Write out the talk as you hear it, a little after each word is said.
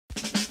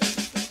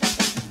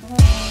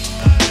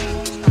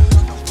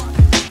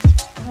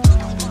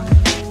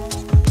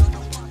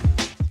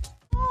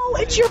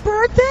it's your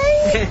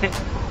birthday?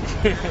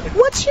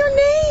 What's your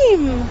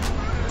name?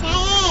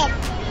 Ted.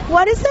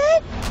 What is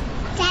it?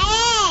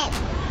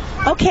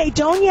 Ted. Okay,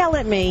 don't yell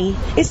at me.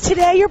 Is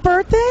today your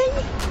birthday?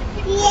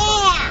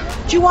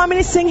 Yeah. Do you want me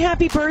to sing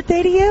happy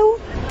birthday to you?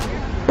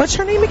 What's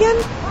her name again?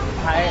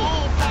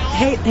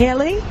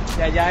 Haley?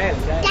 Ted.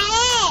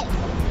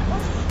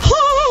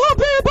 Happy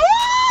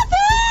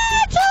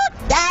birthday to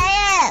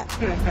Dad!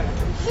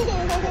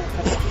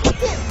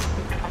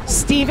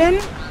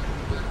 Steven?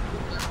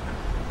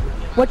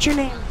 What's your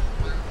name?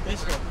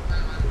 Israel.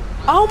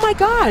 Oh my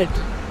God.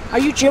 Are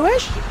you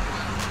Jewish?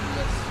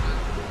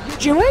 Yes. You're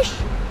Jewish?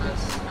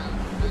 Yes.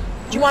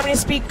 Do you want me to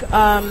speak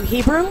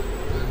Hebrew?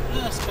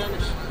 Yeah,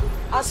 Spanish.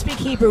 I'll speak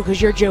Hebrew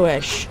because you're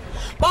Jewish.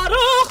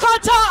 Baruch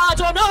atah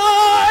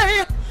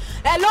Adonai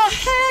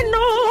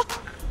Eloheinu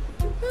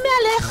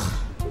melech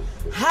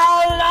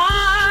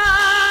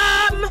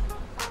haolam.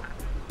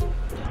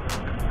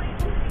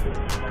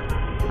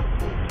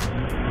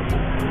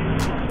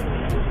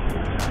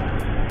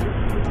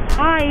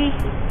 Hi.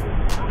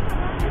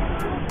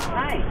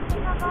 Hi.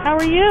 How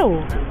are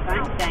you?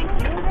 Fine, thank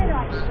you.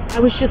 I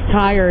was just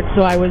tired,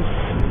 so I was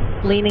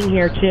leaning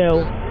here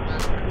too.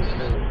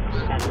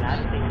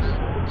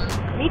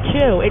 Me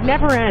too. It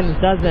never ends,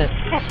 does it?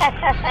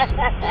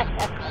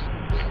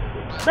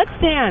 Let's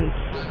dance.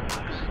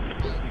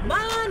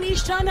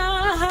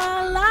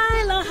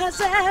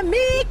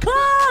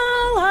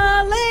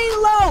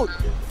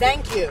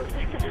 Thank you.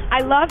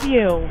 I love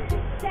you.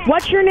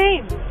 What's your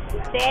name?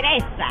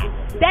 Teresa.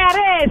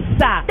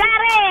 Teresa.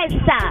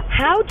 Teresa.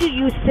 How do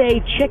you say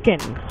chicken?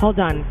 Hold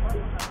on.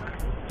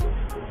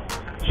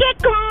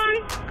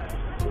 Chicken.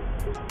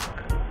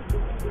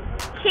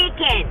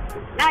 Chicken.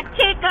 Not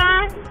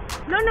chicken.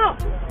 No.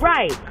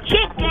 Right.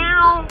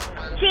 Chicken.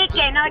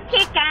 Chicken. Not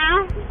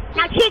chicken.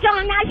 Not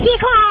chicken. Not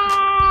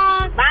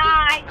chicken.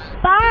 Bye.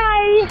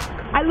 Bye.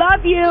 I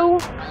love you.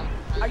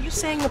 Are you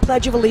saying the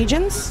Pledge of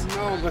Allegiance?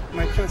 No, but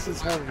my chest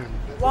is hurting.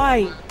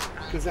 Why?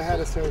 Because I had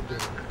a surgery.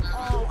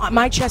 Oh,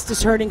 my chest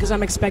is hurting because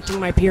I'm expecting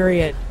my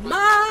period. Thank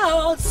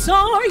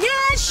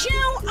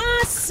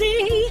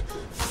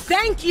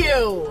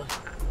you.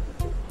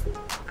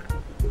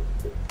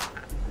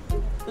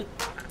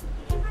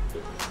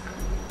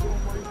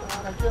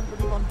 I can't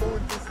believe I'm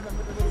doing this in the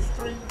middle of the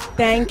street.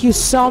 Thank you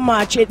so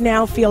much. It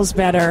now feels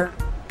better.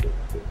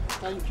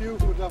 Thank you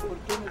for the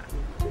opportunity.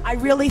 I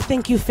really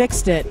think you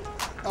fixed it.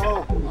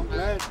 Oh, I'm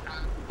glad.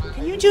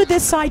 Can you do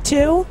this side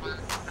too?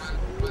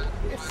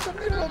 It's the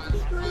middle of the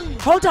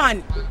street. Hold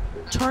on.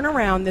 Turn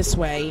around this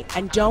way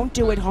and don't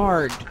do it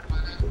hard.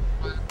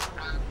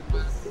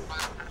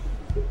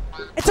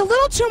 It's a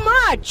little too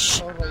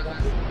much. All right,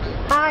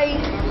 Hi.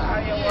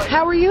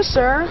 How are you,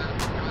 sir?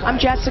 I'm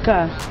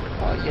Jessica.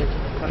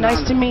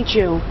 Nice to meet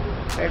you.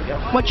 There you go.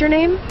 What's your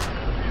name?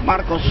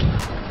 Marcos.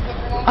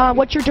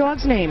 What's your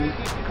dog's name?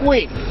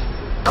 Wait.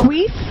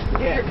 Queef?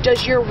 Yeah.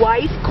 Does your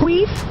wife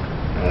queef?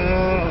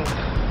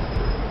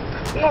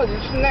 No,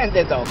 this is not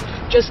the dog.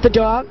 Just the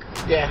dog?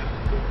 Yeah.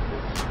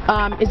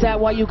 Is that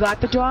why you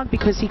got the dog?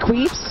 Because he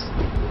queefs?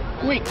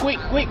 Quick.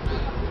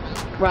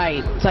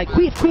 Right. It's like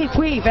queef, queef,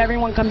 queef.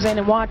 Everyone comes in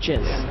and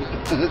watches.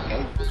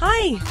 Okay.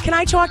 Hi. Can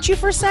I talk to you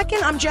for a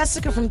second? I'm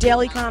Jessica from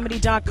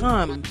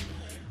dailycomedy.com.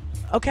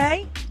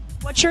 Okay?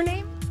 What's your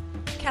name?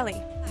 Kelly.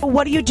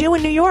 What do you do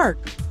in New York?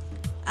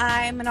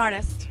 I'm an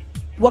artist.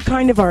 What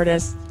kind of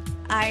artist?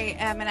 I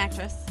am an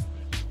actress.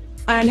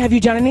 And have you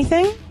done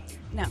anything?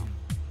 No.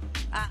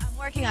 I'm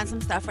working on some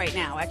stuff right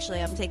now,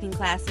 actually. I'm taking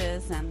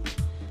classes and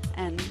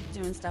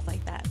doing stuff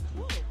like that.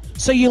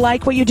 So you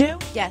like what you do?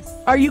 Yes.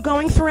 Are you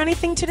going through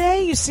anything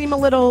today? You seem a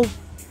little,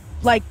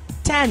 like,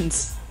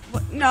 tense.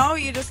 No,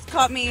 you just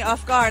caught me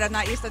off guard. I'm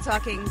not used to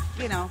talking,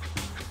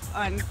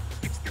 on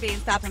being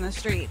stopped on the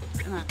street.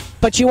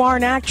 But you are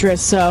an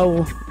actress,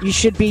 so you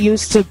should be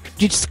used to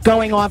just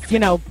going off, being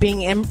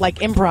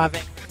improv.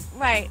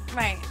 Right.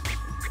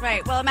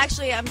 Well,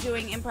 I'm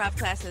doing improv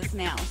classes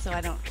now, so I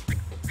don't,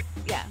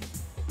 yeah.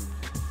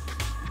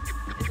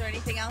 Is there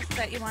anything else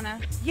that you want to?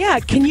 Yeah,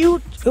 can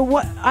you,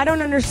 what, I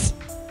don't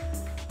understand.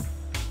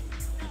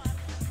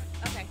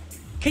 Okay.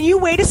 Can you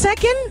wait a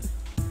second?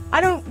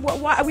 I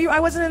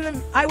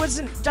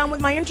wasn't done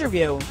with my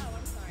interview. Oh,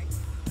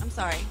 I'm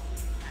sorry.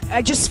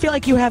 I just feel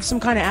like you have some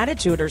kind of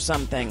attitude or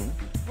something.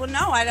 Well,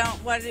 no, I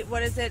don't. What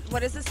is it?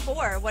 What is this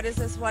for? What is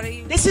this? What are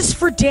you? This is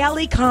for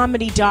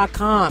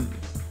dailycomedy.com.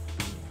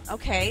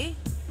 Okay.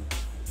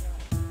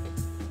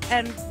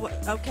 And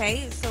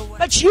okay, so what?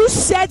 But you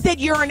said that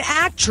you're an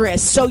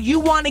actress, so you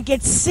want to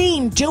get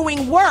seen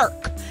doing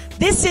work.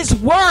 This is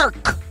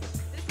work.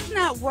 This is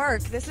not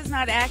work. This is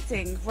not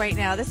acting right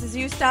now. This is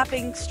you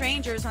stopping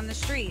strangers on the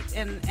street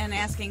and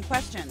asking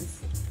questions.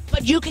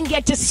 But you can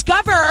get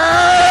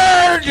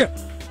discovered.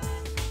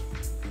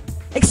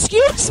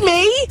 Excuse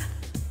me?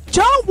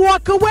 Don't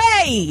walk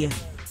away.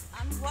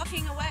 I'm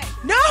walking away.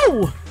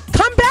 No!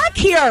 Come back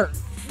here.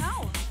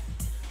 No.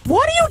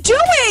 What are you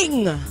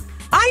doing?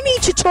 I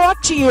need to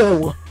talk to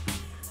you.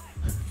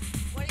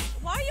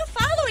 Why are you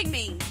following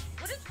me?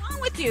 What is wrong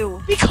with with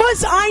you?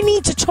 Because I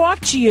need to talk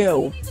to you.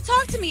 What do you need to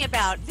talk to me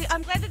about?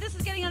 I'm glad that this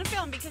is getting on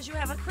film because you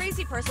have a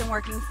crazy person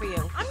working for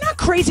you. I'm not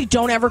crazy.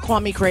 Don't ever call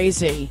me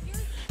crazy.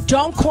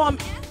 Don't call me.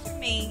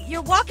 Me.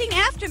 You're walking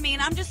after me,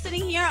 and I'm just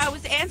sitting here. I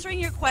was answering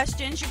your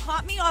questions. You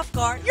caught me off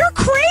guard. You're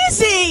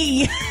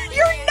crazy.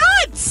 You're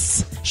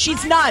nuts.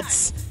 She's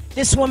nuts.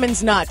 This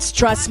woman's nuts.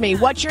 Trust me.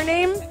 What's your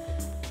name?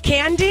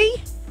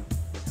 Candy?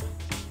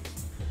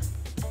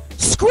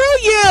 Screw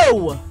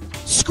you.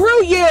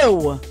 Screw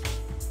you.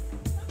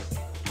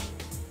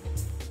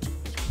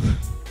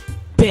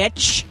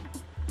 Bitch.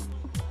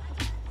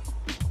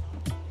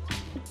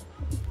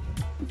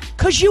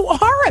 'Cause you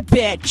are a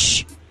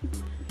bitch.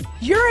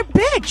 You're a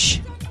bitch.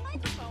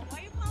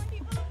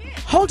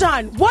 Hold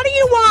on. What do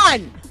you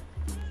want?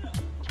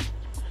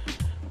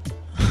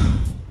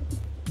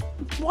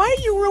 Why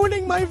are you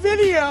ruining my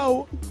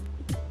video?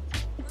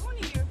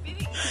 Ruining your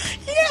video?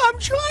 Yeah, I'm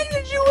trying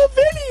to do a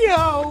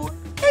video,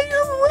 and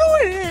you're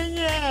ruining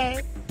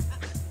it.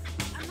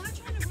 I'm not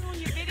trying to ruin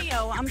your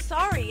video. I'm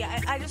sorry.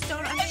 I just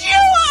don't understand. You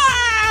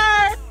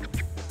are!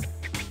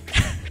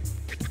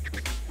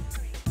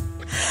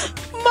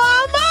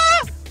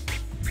 Mama!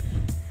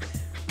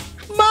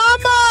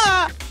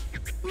 Mama!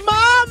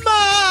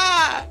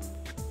 Mama!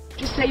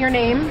 Just say your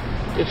name.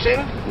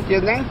 Kirson,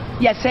 your name?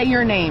 Yeah, say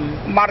your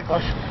name.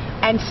 Marcos.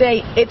 And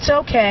say, it's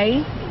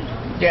okay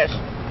Yes.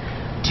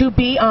 to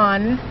be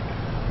on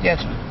Yes.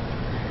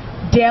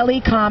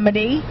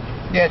 dailycomedy.com.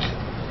 Yes.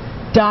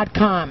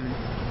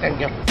 Thank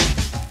you.